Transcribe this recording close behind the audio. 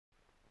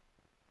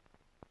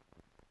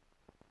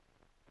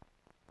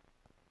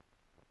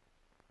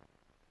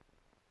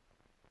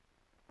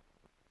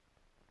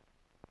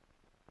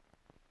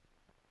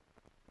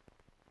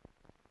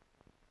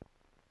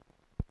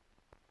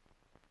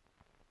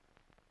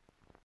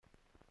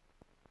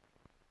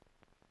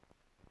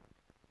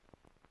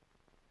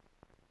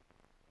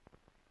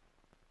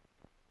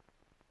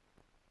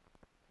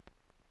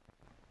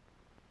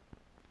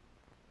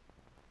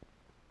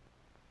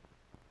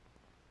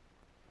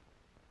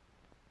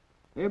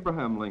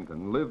Abraham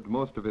Lincoln lived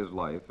most of his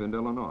life in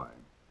Illinois.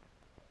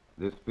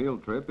 This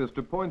field trip is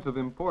to points of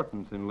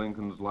importance in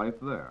Lincoln's life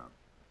there.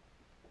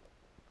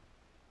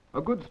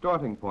 A good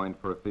starting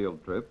point for a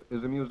field trip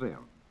is a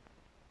museum.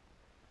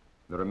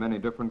 There are many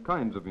different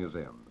kinds of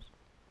museums.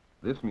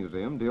 This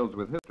museum deals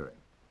with history.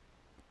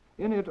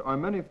 In it are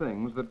many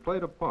things that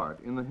played a part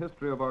in the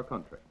history of our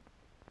country.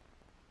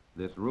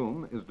 This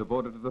room is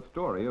devoted to the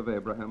story of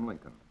Abraham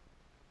Lincoln.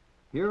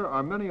 Here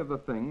are many of the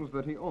things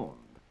that he owned: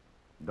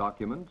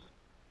 documents,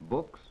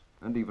 books,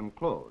 and even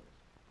clothes.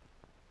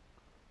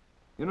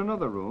 In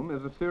another room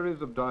is a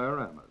series of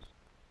dioramas,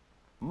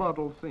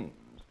 model scenes,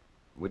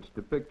 which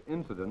depict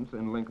incidents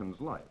in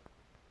Lincoln's life.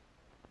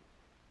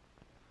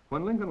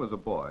 When Lincoln was a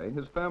boy,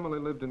 his family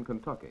lived in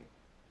Kentucky.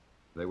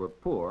 They were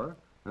poor,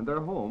 and their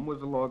home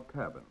was a log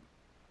cabin.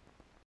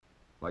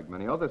 Like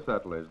many other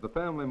settlers, the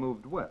family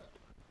moved west.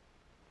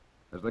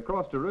 As they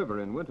crossed a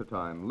river in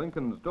wintertime,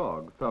 Lincoln's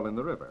dog fell in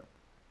the river,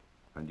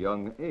 and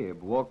young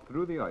Abe walked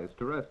through the ice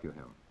to rescue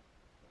him.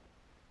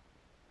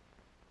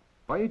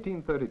 By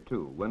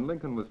 1832, when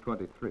Lincoln was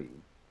 23,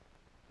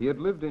 he had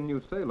lived in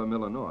New Salem,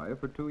 Illinois,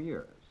 for 2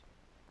 years.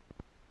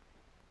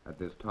 At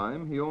this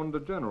time, he owned a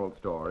general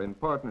store in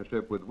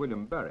partnership with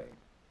William Berry.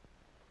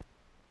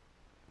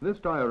 This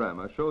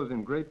diorama shows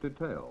in great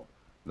detail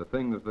the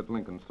things that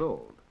Lincoln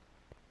sold.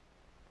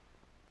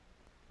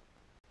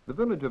 The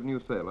village of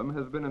New Salem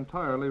has been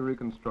entirely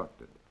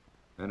reconstructed,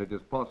 and it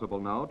is possible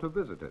now to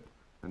visit it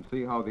and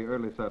see how the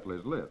early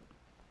settlers lived.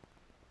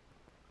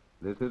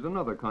 This is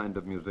another kind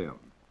of museum.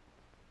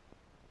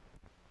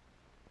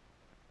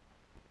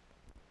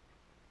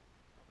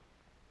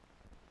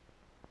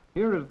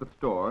 Here is the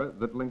store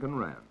that Lincoln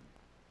ran.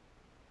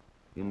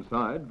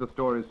 Inside, the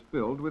store is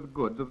filled with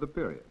goods of the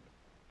period.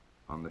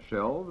 On the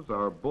shelves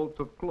are bolts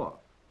of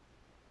cloth,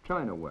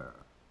 chinaware,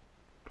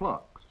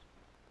 clocks,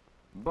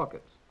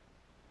 buckets.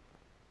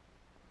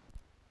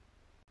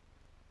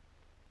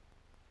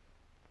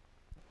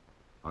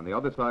 On the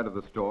other side of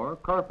the store,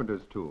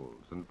 carpenter's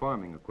tools and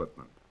farming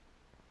equipment.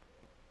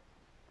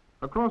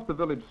 Across the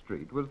village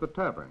street was the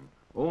tavern,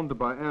 owned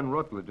by Anne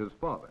Rutledge's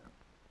father.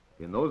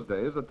 In those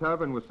days, a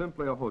tavern was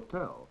simply a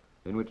hotel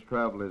in which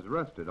travelers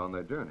rested on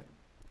their journey.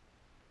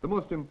 The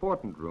most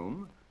important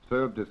room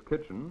served as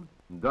kitchen,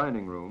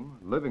 dining room,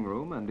 living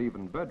room, and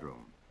even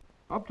bedroom.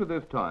 Up to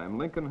this time,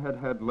 Lincoln had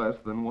had less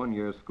than 1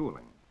 year's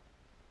schooling.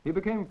 He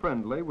became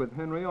friendly with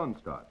Henry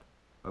Onstott,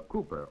 a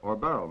cooper or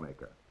barrel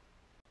maker.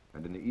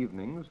 And in the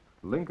evenings,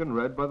 Lincoln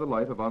read by the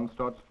light of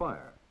Onstott's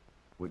fire,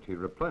 which he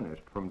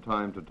replenished from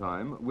time to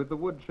time with the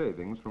wood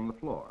shavings from the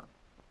floor.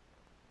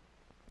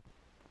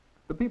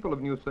 The people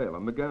of New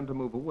Salem began to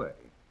move away,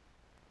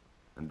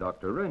 and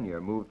Dr.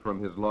 Renier moved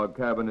from his log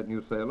cabin at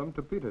New Salem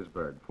to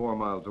Petersburg, 4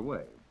 miles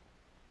away.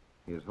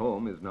 His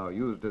home is now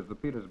used as the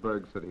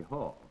Petersburg City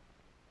Hall.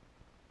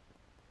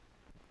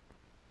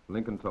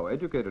 Lincoln so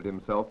educated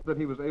himself that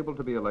he was able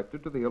to be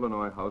elected to the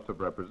Illinois House of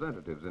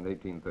Representatives in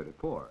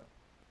 1834.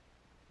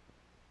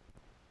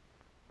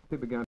 He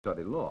began to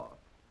study law.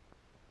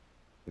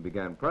 He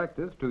began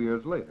practice 2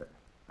 years later,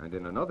 and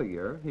in another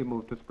year he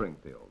moved to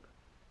Springfield.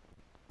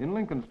 In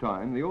Lincoln's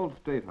time, the old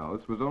State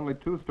House was only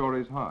 2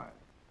 stories high.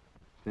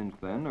 Since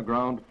then, a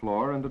ground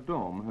floor and a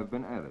dome have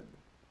been added.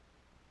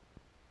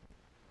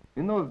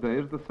 In those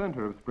days, the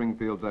center of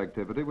Springfield's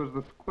activity was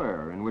the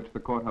square in which the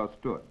courthouse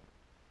stood,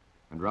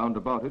 and round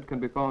about it can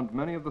be found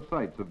many of the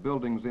sites of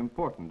buildings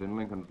important in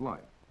Lincoln's life.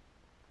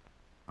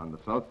 On the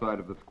south side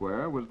of the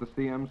square was the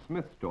C.M.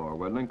 Smith store,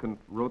 where Lincoln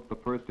wrote the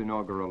first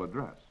inaugural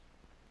address.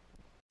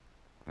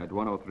 At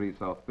 103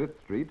 South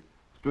 5th Street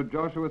stood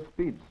Joshua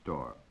Speed's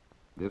store.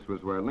 This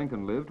was where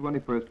Lincoln lived when he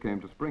first came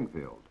to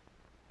Springfield.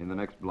 In the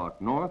next block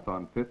north,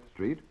 on 5th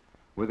Street,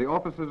 were the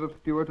offices of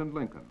Stewart and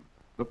Lincoln,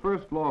 the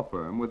first law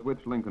firm with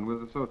which Lincoln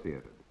was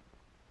associated.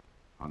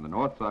 On the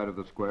north side of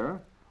the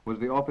square was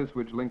the office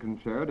which Lincoln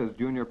shared as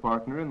junior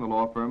partner in the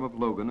law firm of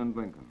Logan and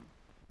Lincoln.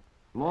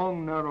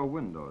 Long, narrow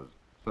windows,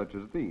 such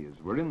as these,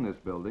 were in this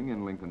building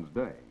in Lincoln's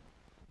day.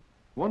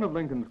 One of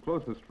Lincoln's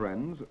closest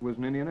friends was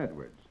Ninian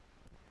Edwards.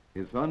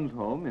 His son's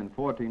home in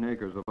 14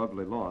 acres of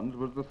lovely lawns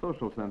was the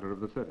social center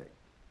of the city.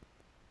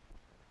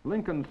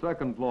 Lincoln's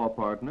second law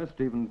partner,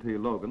 Stephen T.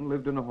 Logan,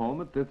 lived in a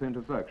home at this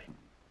intersection.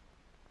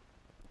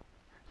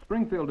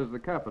 Springfield is the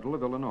capital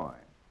of Illinois.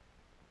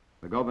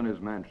 The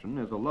governor's mansion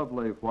is a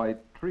lovely white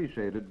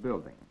tree-shaded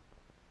building.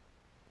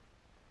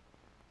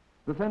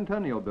 The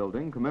Centennial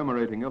Building,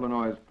 commemorating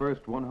Illinois'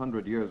 first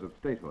 100 years of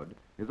statehood,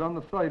 is on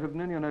the site of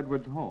Ninian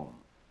Edwards' home,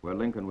 where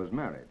Lincoln was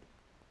married.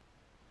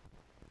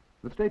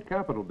 The State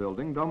Capitol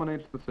Building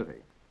dominates the city.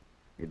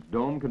 Its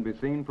dome can be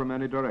seen from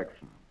any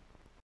direction.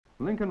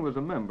 Lincoln was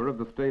a member of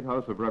the State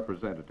House of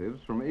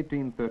Representatives from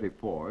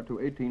 1834 to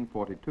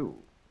 1842.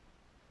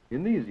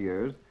 In these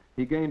years,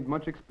 he gained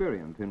much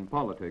experience in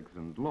politics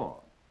and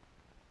law.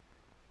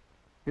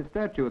 His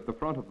statue at the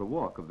front of the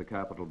walk of the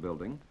Capitol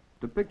Building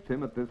depicts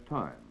him at this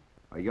time,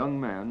 a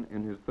young man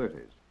in his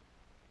 30s,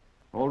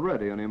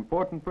 already an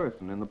important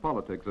person in the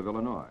politics of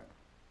Illinois.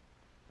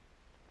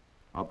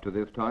 Up to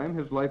this time,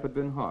 his life had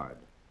been hard.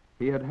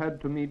 he had had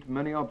to meet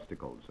many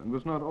obstacles and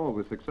was not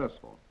always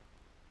successful.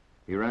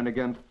 He ran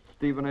against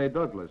Stephen A.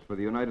 Douglas for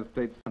the United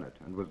States Senate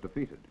and was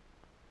defeated.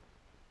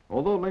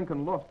 Although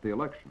Lincoln lost the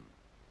election,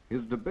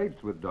 his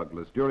debates with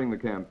Douglas during the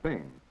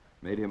campaign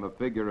made him a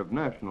figure of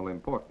national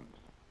importance.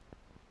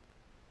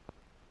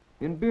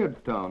 In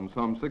Beardstown,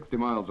 some 60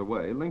 miles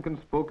away,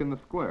 Lincoln spoke in the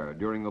square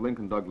during the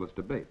Lincoln-Douglas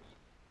debates.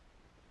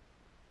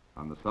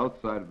 On the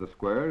south side of the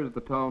square is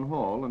the town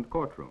hall and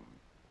courtroom.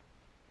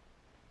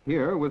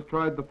 Here was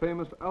tried the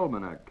famous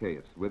Almanac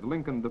case, with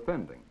Lincoln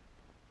defending,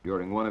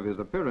 during one of his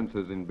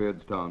appearances in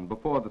Beardstown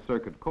before the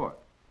circuit court.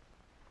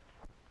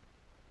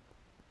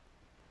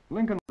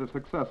 Lincoln was a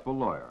successful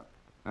lawyer,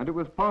 and it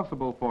was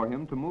possible for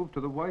him to move to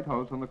the White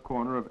House on the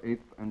corner of 8th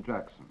and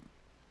Jackson.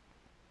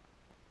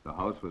 The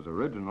house was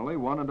originally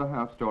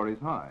 1.5 stories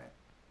high.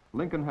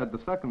 Lincoln had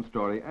the second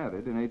story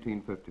added in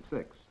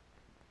 1856.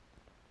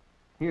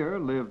 Here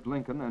lived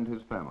Lincoln and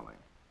his family.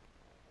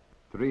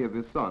 3 of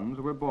his sons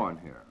were born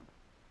here.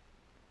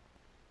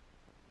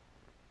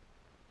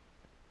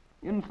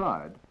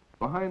 Inside,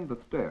 behind the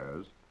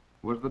stairs,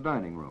 was the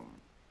dining room.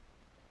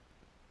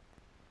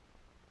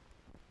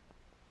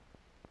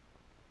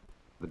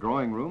 The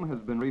drawing room has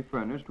been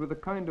refurnished with the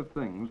kind of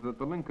things that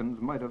the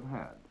Lincolns might have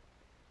had.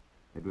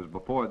 It was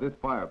before this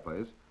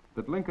fireplace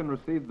that Lincoln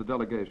received the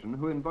delegation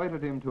who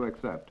invited him to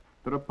accept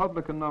the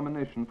Republican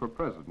nomination for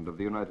President of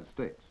the United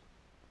States.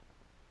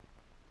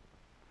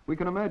 We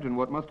can imagine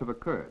what must have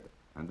occurred,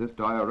 and this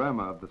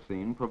diorama of the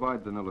scene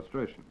provides an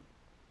illustration.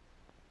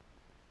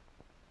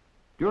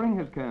 During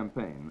his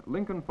campaign,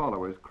 Lincoln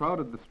followers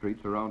crowded the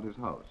streets around his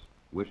house,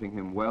 wishing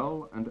him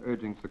well and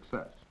urging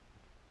success.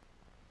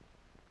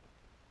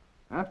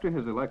 After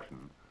his election,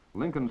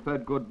 Lincoln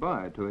said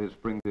goodbye to his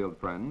Springfield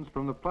friends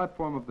from the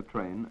platform of the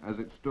train as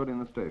it stood in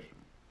the station.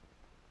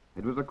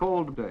 It was a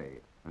cold day,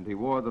 and he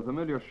wore the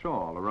familiar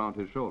shawl around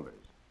his shoulders.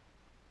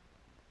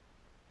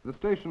 The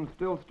station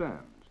still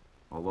stands,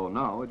 although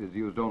now it is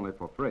used only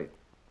for freight.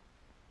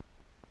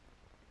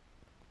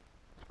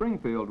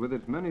 Springfield, with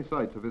its many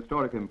sites of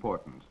historic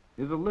importance,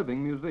 is a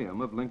living museum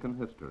of Lincoln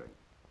history.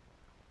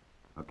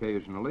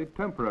 Occasionally,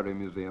 temporary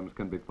museums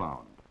can be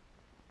found.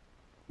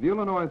 The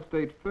Illinois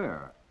State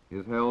Fair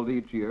is held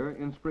each year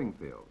in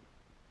Springfield.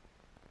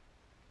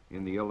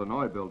 In the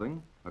Illinois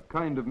building, a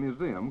kind of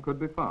museum could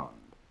be found.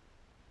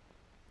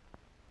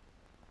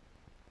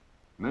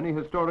 Many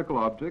historical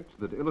objects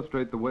that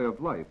illustrate the way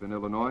of life in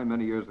Illinois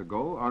many years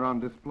ago are on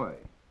display.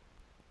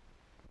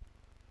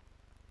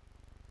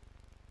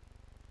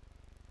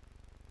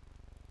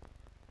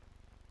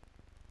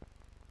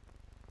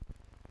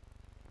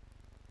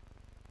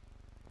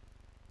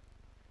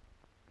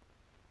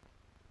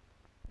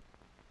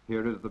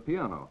 Here is the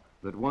piano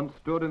that once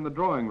stood in the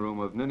drawing room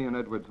of Ninian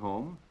Edwards'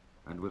 home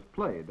and was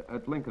played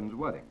at Lincoln's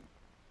wedding.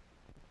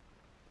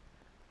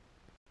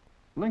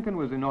 Lincoln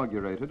was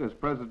inaugurated as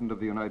President of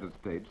the United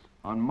States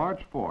on March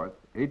 4th,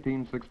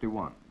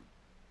 1861.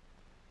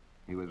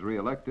 He was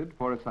re-elected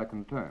for a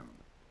second term.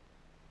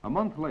 A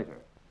month later,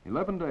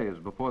 11 days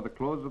before the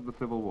close of the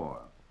Civil War,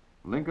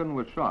 Lincoln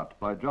was shot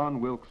by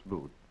John Wilkes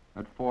Booth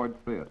at Ford's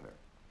Theater.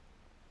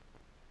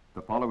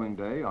 The following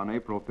day, on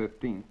April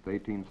 15th,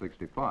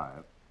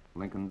 1865,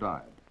 Lincoln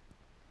died.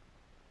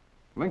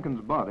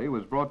 Lincoln's body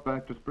was brought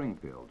back to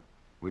Springfield,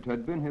 which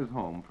had been his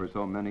home for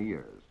so many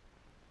years.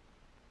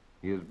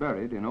 He is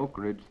buried in Oak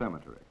Ridge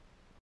Cemetery.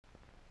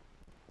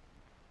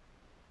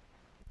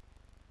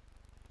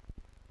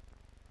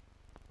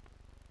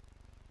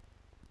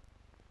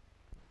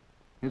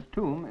 His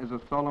tomb is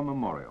a solemn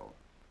memorial,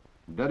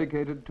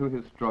 dedicated to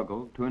his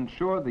struggle to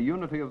ensure the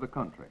unity of the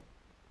country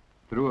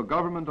through a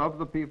government of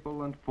the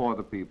people and for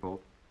the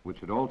people, which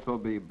should also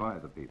be by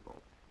the people.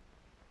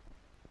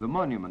 The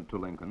monument to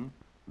Lincoln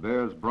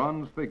bears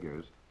bronze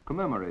figures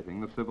commemorating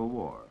the Civil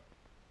War,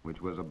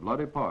 which was a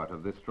bloody part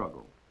of this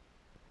struggle.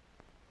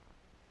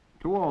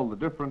 To all the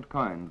different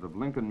kinds of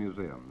Lincoln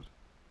museums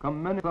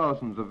come many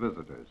thousands of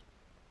visitors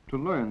to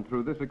learn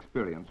through this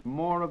experience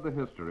more of the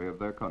history of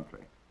their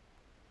country.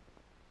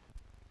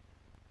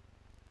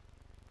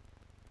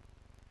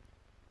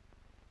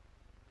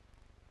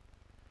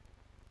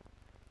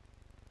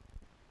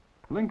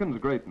 Lincoln's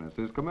greatness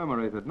is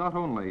commemorated not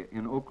only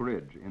in Oak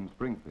Ridge in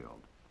Springfield,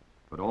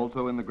 but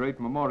also in the great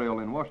memorial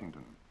in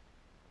Washington.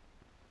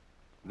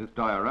 This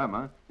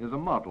diorama is a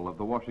model of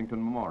the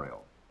Washington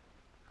Memorial.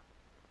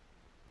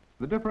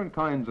 The different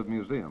kinds of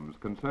museums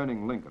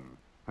concerning Lincoln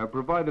have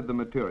provided the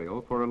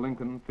material for a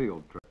Lincoln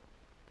field trip.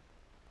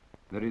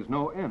 There is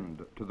no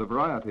end to the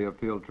variety of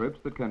field trips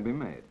that can be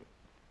made.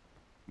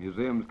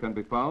 Museums can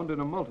be found in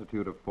a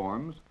multitude of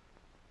forms: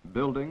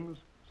 buildings,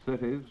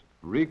 cities,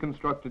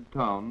 reconstructed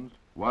towns,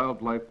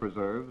 wildlife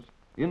preserves,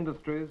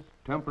 industries,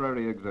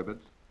 temporary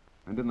exhibits,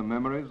 and in the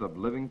memories of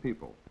living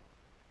people.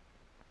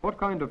 What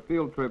kind of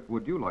field trip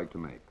would you like to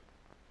make,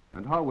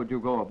 and how would you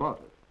go about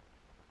it?